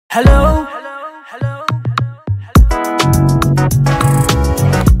Hello, hello, hello,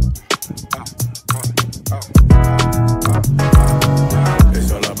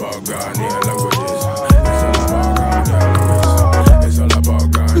 It's all about Ghanaian languages. It's all about Ghanaian languages. It's all about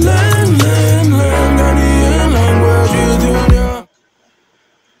Ghanaian languages, Junior.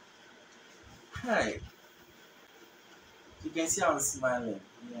 Hi, you can see I'm smiling.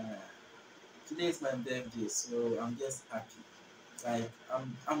 Yeah, today is my birthday, so I'm just happy. Like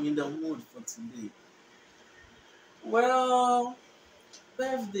I'm in the mood for today. Well,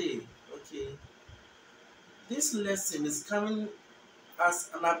 birthday. Okay, this lesson is coming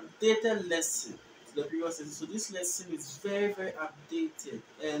as an updated lesson to the previous lesson. So this lesson is very updated,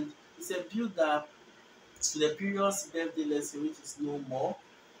 and it's a build up to the previous birthday lesson, which is no more.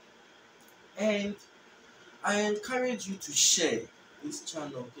 And I encourage you to share this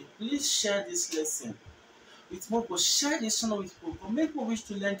channel. Okay, please share this lesson with more people. Share this channel with people. Many people wish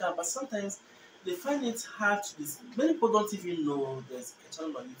to learn that, but sometimes they find it hard to this. Many people don't even know there's a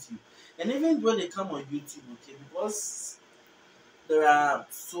channel on YouTube, and even when they come on YouTube, okay, because there are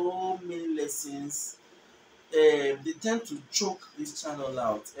so many lessons, they tend to choke this channel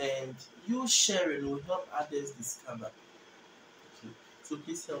out, and you sharing will help others discover. Okay, so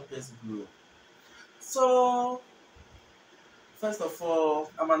please help us grow. So first of all,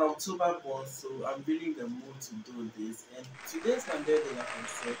 I'm an October born, so I'm really in the mood to do this. And today's my birthday, like I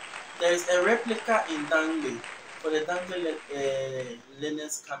said. There is a replica in Dagbon for the Dagbon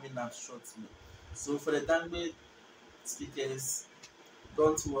learners coming up shortly. So for the Dagbon speakers,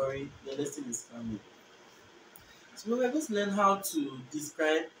 don't worry, the lesson is coming. So we're going to learn how to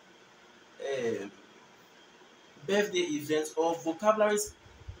describe birthday events or vocabularies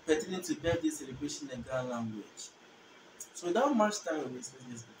pertaining to birthday celebration in Ghana language. So without much time waste,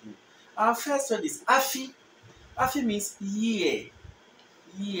 let's begin. Our first word is Afi. Afi means year.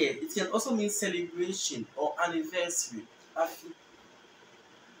 Year. It can also mean celebration or anniversary. Afi.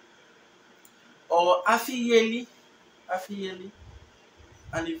 Or Afi yearly. Afi yearly.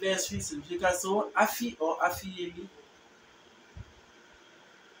 Anniversary celebration. So Afi or Afi yearly.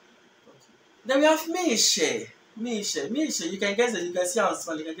 Okay. Then we have Meishe. Meishe. Meishe. You can guess it. You can see how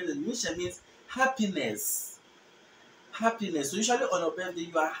small. You can guess it. Meishe means happiness. Happiness. So usually on your birthday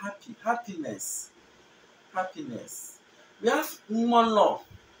you are happy. Happiness. Happiness. We have Ngolo.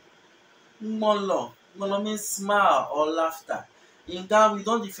 Ngolo. Ngolo means smile or laughter. In Ghana we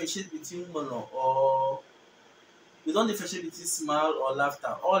don't differentiate between Ngolo or we don't differentiate between smile or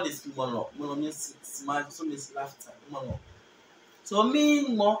laughter. All is Ngolo. Ngolo means smile, also means laughter. Ngolo. So me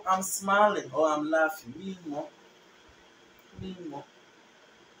Ngmo, I'm smiling or I'm laughing. Me Ngmo. Me Ngmo.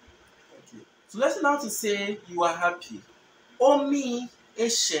 Okay. So let's learn how to say you are happy. Omi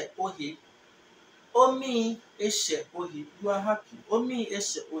eshe ohi. Omi eshe ohi. You are happy. Omi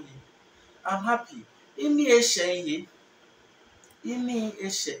eshe ohi. I'm happy. Imi eshe ihe. Imi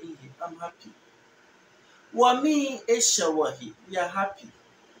eshe ihe. I'm happy. Wami eshe wahi. We are happy.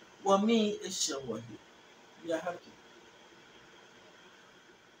 Wami eshe wahi. We are happy.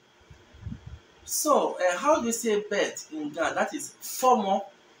 So, how do you say bet in Ghana? That is formal.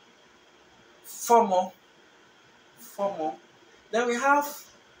 Formal. Formal. Then we have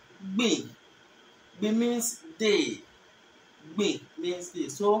gbe. Gbe means day. Gbe means day.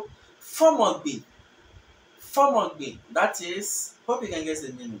 So, formal gbe. Formal gbe. That is, hope you can guess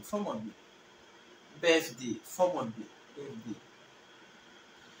the meaning. Formal gbe. Birthday. Formal gbe. Birthday.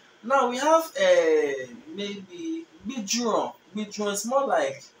 Now we have maybe bidron. Bidron is more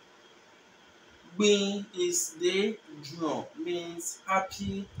like gbe is day. Dron means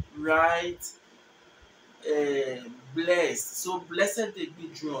happy, right, blessed. So blessed day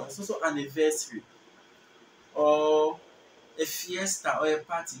bidron. It's also anniversary or a fiesta or a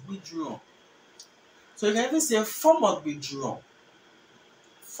party. Bidron. So you can even say form of bidron.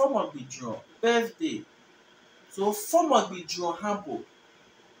 Form of bidron. Birthday. So form of bidron humble.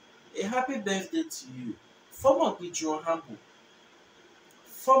 A happy birthday to you. Form of bidron humble.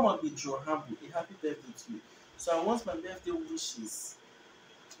 Form of bidron humble. A happy birthday to you. So I want my birthday wishes.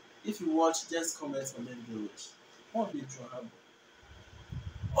 If you watch, just comment on birthday wish. Form of bidron humble.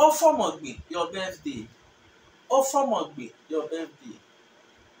 Or form of me, your birthday. Or form of me, your birthday.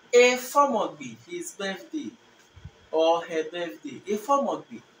 A form of me, his birthday or her birthday. A form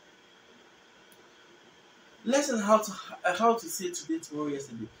of me. Lesson how to say today, tomorrow,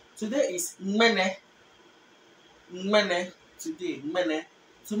 yesterday. Today is mene. Mene. Today, mene.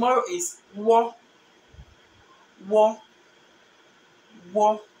 Tomorrow is wo. Wo.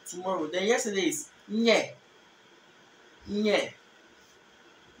 Wo. Tomorrow. Then yesterday is nye. Nye.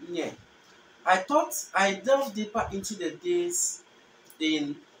 Nye. I thought I delved deeper into the days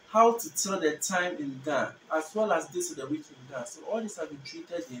in how to tell the time in Ghana, as well as days of the week in Ghana. So all these have been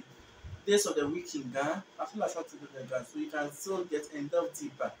treated in days of the week in Ghana, as well as how to do the Ghana. So you can still get and delve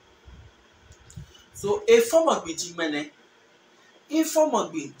deeper. So a form of Bijimene, inform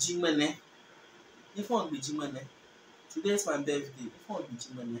of Bijimene, inform of Bijimene. Today is my birthday. Inform of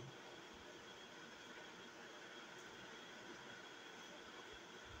Bijimene.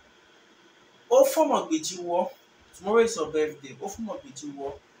 O form of Bijiwo. Tomorrow is your birthday. O form of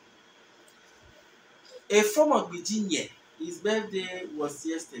Bijiwo. A form of Bijinye. His birthday was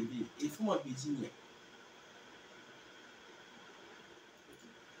yesterday. A form of Bijinye.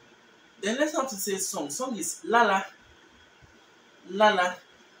 Then let's have to say song. Song is Lala. Lala.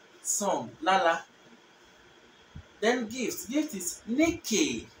 Song. Lala. Then gift. Gift is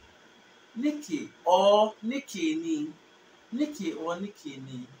Nike. Nike or Nikini. Nike or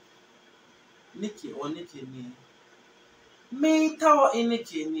Nikini. Nike or Nikini. Me tower in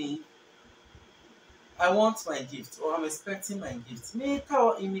Nikini. I want my gift, or I'm expecting my gift. Me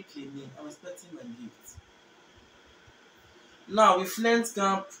tower in Nikini. I'm expecting my gift. Now we've learned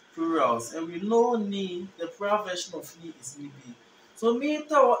Ghana plurals, and we know ni, the plural version of ni is ni be. So me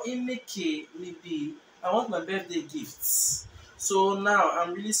tower in Nike ni be. I want my birthday gifts. So now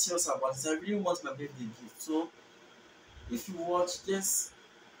I'm really serious about this. I really want my birthday gift. So if you watch, just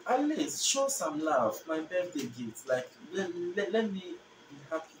at least show some love. My birthday gift, like let me be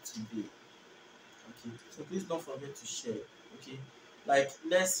happy today. Okay, so please don't forget to share. Okay, like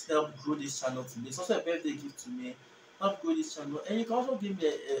let's help grow this channel today. It's also a birthday gift to me. Help grow this channel, and you can also give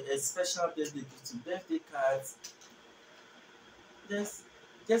me a special birthday gift to birthday cards.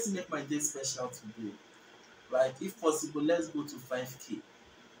 Just make my day special today. Like if possible, let's go to 5K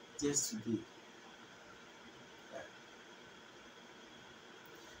just today. Yeah.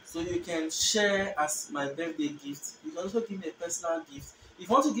 So you can share as my birthday gift. You can also give me a personal gift. If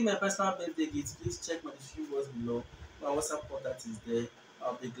you want to give me a personal birthday gift, please check my description box below. My WhatsApp contact is there.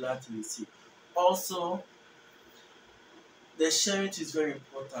 I'll be glad to receive. Also, the sharing is very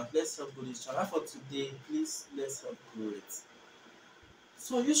important. Let's help grow this channel. For today, please let's help grow it.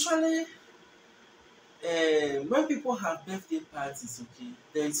 So usually, when people have birthday parties, okay,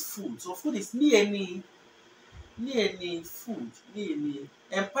 there is food. So food is ni food,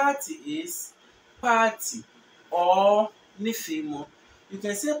 and party is party or nifemo. You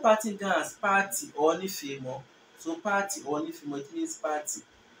can say party in Ghana as party or nifemo. So party or nifemo, it means party.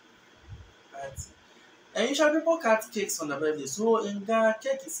 Party. And usually people cut cakes on the birthday. So in Ghana,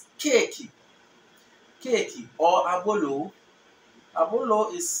 cake is cake or abolo.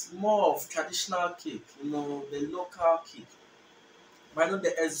 Abolo is more of traditional cake, you know, the local cake. But I know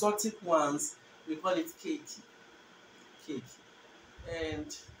the exotic ones, we call it cake.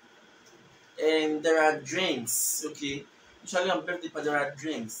 And there are drinks, okay. Usually on birthday party there are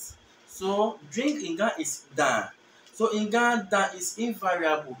drinks. So drink in Ghana is dan. So in Ghana dan is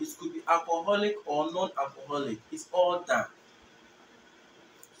invariable. It could be alcoholic or non-alcoholic. It's all dan.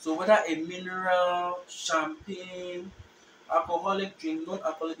 So whether a mineral, champagne, alcoholic drink,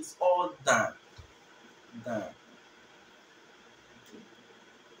 non-alcoholic, is all dan.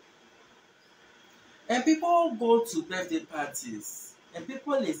 And people go to birthday parties, and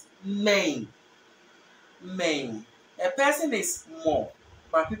people is main. A person is more,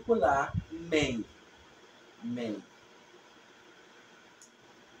 but people are main.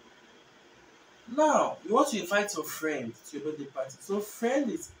 Now you want to invite your friend to your birthday party. So friend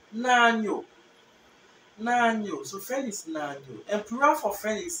is nanyo. So friend is nanyo, and plural for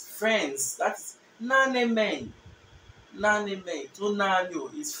friend is friends. That is nane. So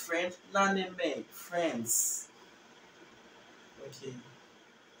nanyo is friend, nane friends. Okay.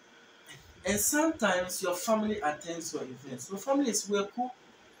 And sometimes your family attends your event. So family is weku,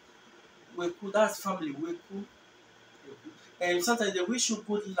 that's family weku. And sometimes they wish you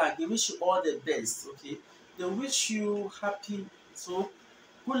good luck, they wish you all the best, okay? They wish you happy, so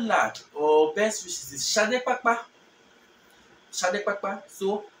good luck or best wishes is Shade Papa.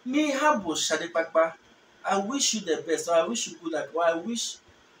 So me habo Shade Papa. I wish you the best, or I wish you good luck, or I wish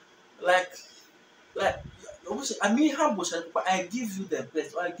I mean humble Shade Papa, I give you the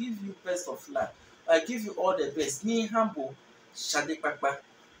best, or I give you best of luck, or I give you all the best. Me humble Shade Papa.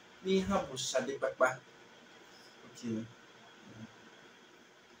 Okay.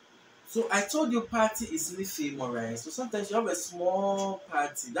 So I told you party is nifemo, right? So sometimes you have a small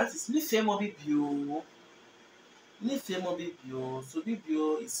party. That is nifemo bibio. So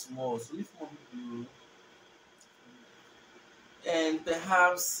bibio is small. So nifemo bibio. And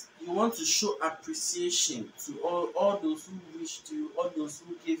perhaps you want to show appreciation to all those who wished you, all those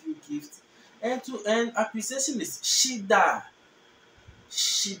who gave you gifts. And appreciation is shida.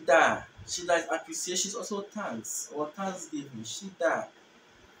 Shida. Shida is appreciation, also thanks or thanksgiving. Shida.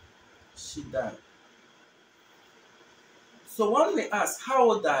 Shida. So one may ask, how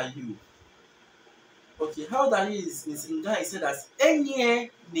old are you? Okay, how old are you is in Ghana, he said as enye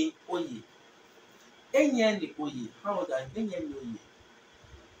ni oye. Enye ni oye. How old are you? Enye ni oye.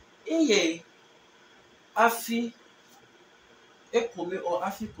 Iye afi ekome or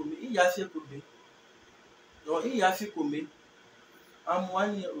afi kome. Iye afi ekome. Or iye afi kome. I'm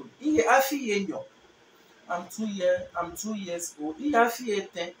 1 year old. Iye afi yenyo. I'm 2 years old. Iye afi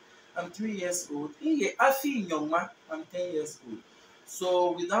eten. I'm 3 years old. Iye afi nyoma. I'm 10 years old.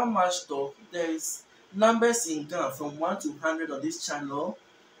 So without much talk, there is numbers in Ghana from 1 to 100 on this channel.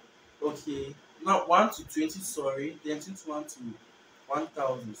 Okay, not 1 to 20, sorry, then 21 to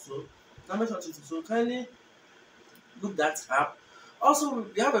 1000. So numbers are 20. So kindly look that up. Also,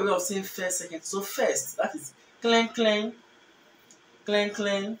 we have a way of saying first, second. So first, that is clang clang, clang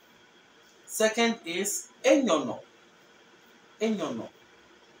clang. Second is enyono, enyono.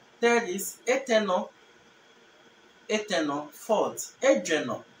 Third is eteno, eteno. Fourth,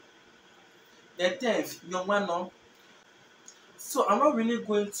 ejeno. Then 10th, nyomano. So I'm not really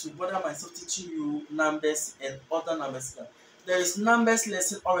going to bother myself teaching you numbers and other numbers. There is numbers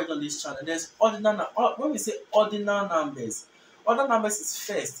lesson already on this channel. There's ordinal. When we say ordinal numbers, other numbers is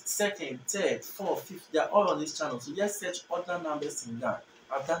first, second, third, fourth, fifth. They are all on this channel. So just search other numbers in Ghana.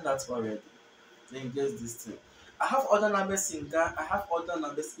 I've done that already. Then you get this thing. I have other numbers in Ghana. I have other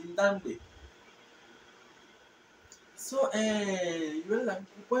numbers in Dagbon. So you really like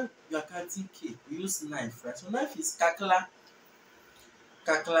when you are counting cake, we use knife, right? So knife is kakla,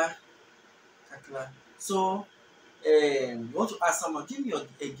 kakla, kakla. So you want to ask someone, give me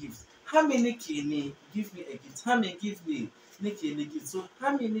a gift. How many kini? Give me a gift. How many give me kini gift? So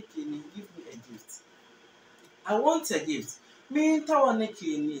how many kini? Give me a gift. I want a gift. Me tawane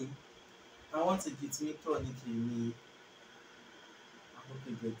kini. I want a gift. Me tawane kini. I hope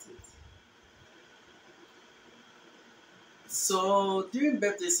you get it. So during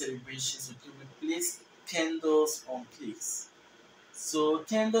birthday celebrations, okay, we place candles on cakes. So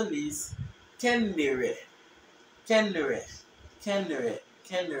candle is kendere, kendere, kendere,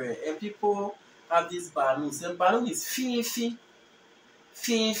 kendere, and people have these balloons. And balloon is finfi,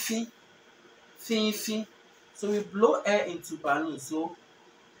 finfi, finfi. So we blow air into balloons. So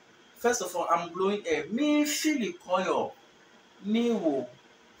first of all, I'm blowing air. Me feel the coil. Me wo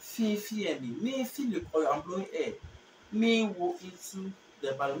finfi and me feel the coil. I'm blowing air. Me wo into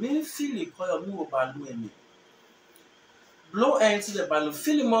the balloon. Me feel the coil. Me wo balloon and me. Blow air into the balloon.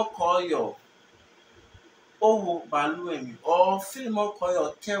 Feel more coil. Owo balloon me. Or feel more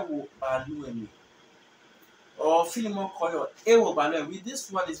coil. Kewo balloon me. Or feel more coil. Ewo balloon. With this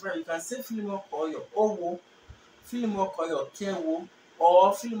one is where you can say feel more coil. Owo. Feel more coil. Kewo.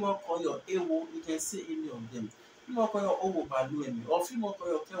 Or feel more coil. Ewo. You can say any of them. Feel more coil. Owo balloon me. Or feel more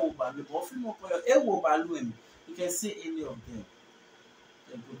coil. Kewo balloon. Or feel more coil. Ewo balloon me. You can say any of them.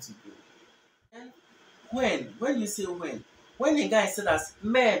 They're good to go. And when you say when the guy said that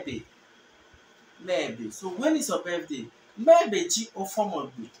maybe, maybe. So when is your birthday? Maybe G or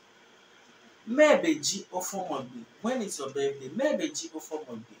formal. Maybe G or formal. When is your birthday? Maybe G or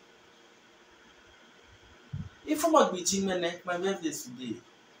formal. If formal be G mene, my birthday is today.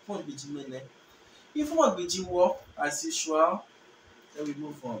 Formal be G mene. If formal be G work as usual, then we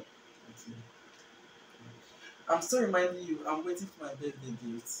move on. Okay. I'm still reminding you, I'm waiting for my birthday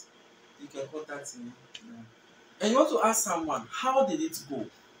date. You can contact me. Yeah. And you want to ask someone, how did it go?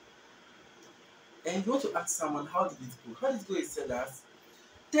 And you want to ask someone, how did it go? How did it go is said as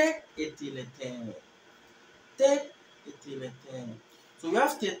te etileten. Te etileten. So we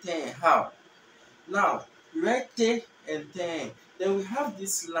have te ten, how? Now, we write te and ten. Then we have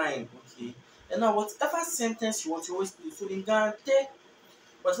this line, okay? And now whatever sentence you want, you always do. So in Ghana, te,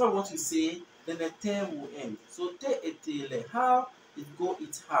 whatever you want to say, then the ten will end. So te etile, how it go,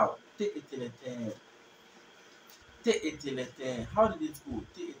 it's how. Te etileten. Te etileten. How did it go?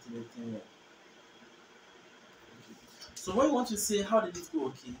 Te etileten. So when you want to say how did it go,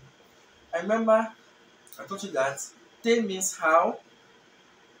 okay? I remember I told you that te means how.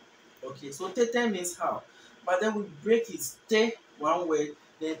 Okay, so te ten means how. But then we break it. Te one word,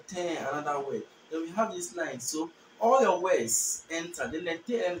 then ten another word. Then we have this line. So all your words enter. Then the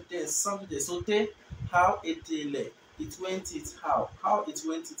te and ten something there. So te how etile. It went it how. How it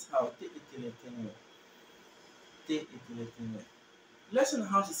went it how. Te etile ten. Te etile ten. Let's learn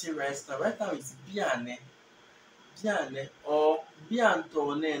how to say right now. Right now is biane. Biane or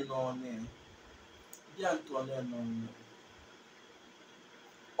biantone none. Biantone none.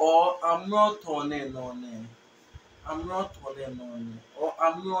 Or I'm not tone none. I'm not one or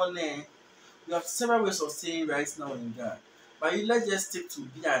I'm not. We have several ways of saying right now in Ghana, but let's just stick to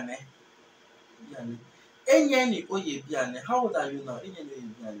biane. Biane. Enyeni oye biane. How old are you now? Enyeni oye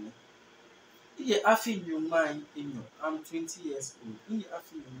biane. Iye afi in your mind in you. I'm 20 years old. Iye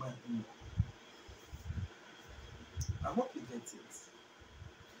afi in your mind in you. I hope you get it.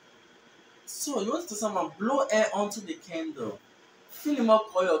 So you want to someone blow air onto the candle. Fill him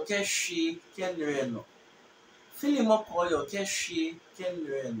up oil, keshi, kenreno. Fill him up oil, keshi,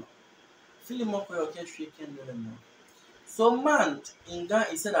 kenreno. Fill him up oil, keshi, kenreno. So man in Ghana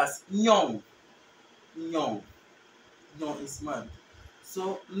is said as nyong. Nyong. Nyong is man.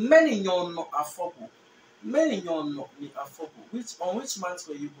 So many nyong no affable. Many nyong no ni affable. On which month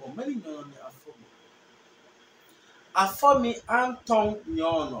were you born? Many nyong no ni affable. Afomi Anton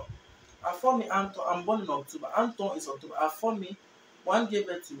Nyono. Afomi Anton, I'm born in October. Anton is October. Afomi, one gave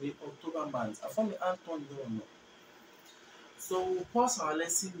birth to me October month. Afomi Anton Nyono. So we'll pause our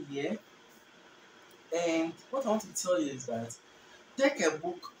lesson here. And what I want to tell you is that take a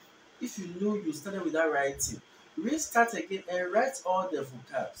book. If you know you started without writing, restart again and write all the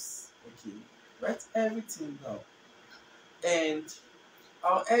vocabs. Okay, write everything down. And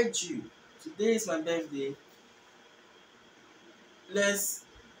I'll urge you. Today is my birthday. Let's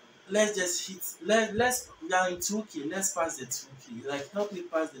just hit. We are in 2K. Let's pass the 2K. Like help me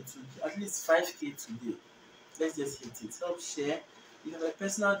pass the 2K. At least 5K today. Let's just hit it. Help share. If you have a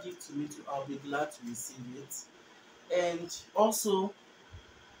personal gift to me too, I'll be glad to receive it. And also,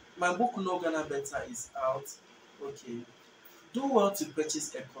 my book No Ghana Better is out. Okay. Do well to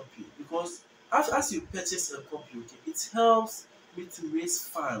purchase a copy because as you purchase a copy, okay, it helps me to raise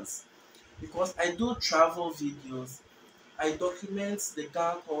funds because I do travel videos. I document the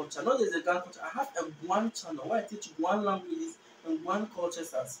Guan culture. Not just the Guan culture. I have a Guan channel where I teach Guan languages and Guan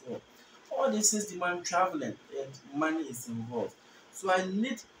cultures as well. All this is demand traveling and money is involved. So I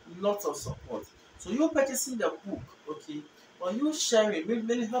need lots of support. So you purchasing the book, okay, or you sharing,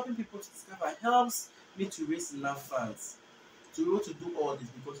 maybe helping people to discover helps me to raise enough funds to be able to do all this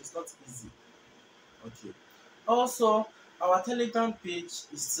because it's not easy. Okay. Also, our Telegram page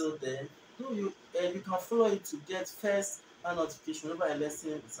is still there. You can follow it to get first a notification whenever a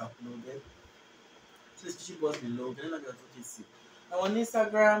lesson is uploaded. So the description box below. I'm on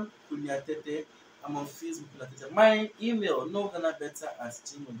Instagram, Huniah-Yourhighness. I'm on Facebook, Huniah-Yourhighness. My email,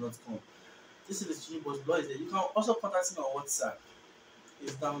 noganabetter@gmail.com. This is the description box below. You can also contact me on WhatsApp.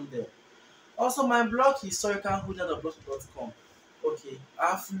 It's down there. Also, my blog, historical.blogspot.com. Okay,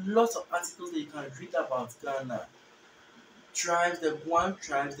 I have lots of articles that you can read about Ghana. Tribes, the Guan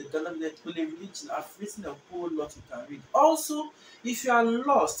tribes, the Ghana-Togo religion. I've written a whole lot you can read. Also, if you are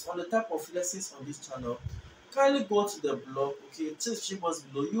lost on the type of lessons on this channel, kindly go to the blog. Okay, check the description box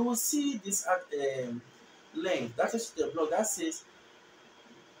below. You will see this link that is the blog that says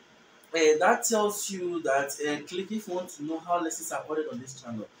that tells you that click if you want to know how lessons are ordered on this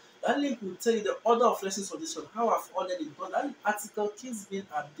channel. That link will tell you the order of lessons on this channel, how I've ordered it, because that article keeps being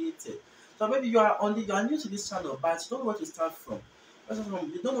updated. So maybe you are new to this channel, but you don't know where to start from.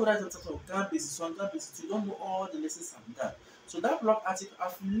 You don't know whether to start from Ghana basis 1, Ghana basis 2. You don't know all the lessons I've done. So that blog article,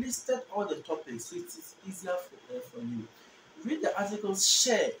 I've listed all the topics, so it is easier for you. Read the articles,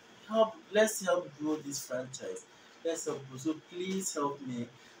 share, help. Let's help grow this franchise. Let's help grow. So please help me.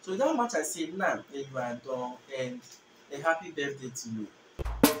 So without much I say now, you are done, and a happy birthday to you.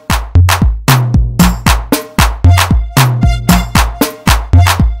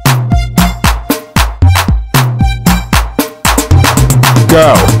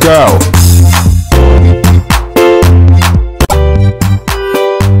 Go.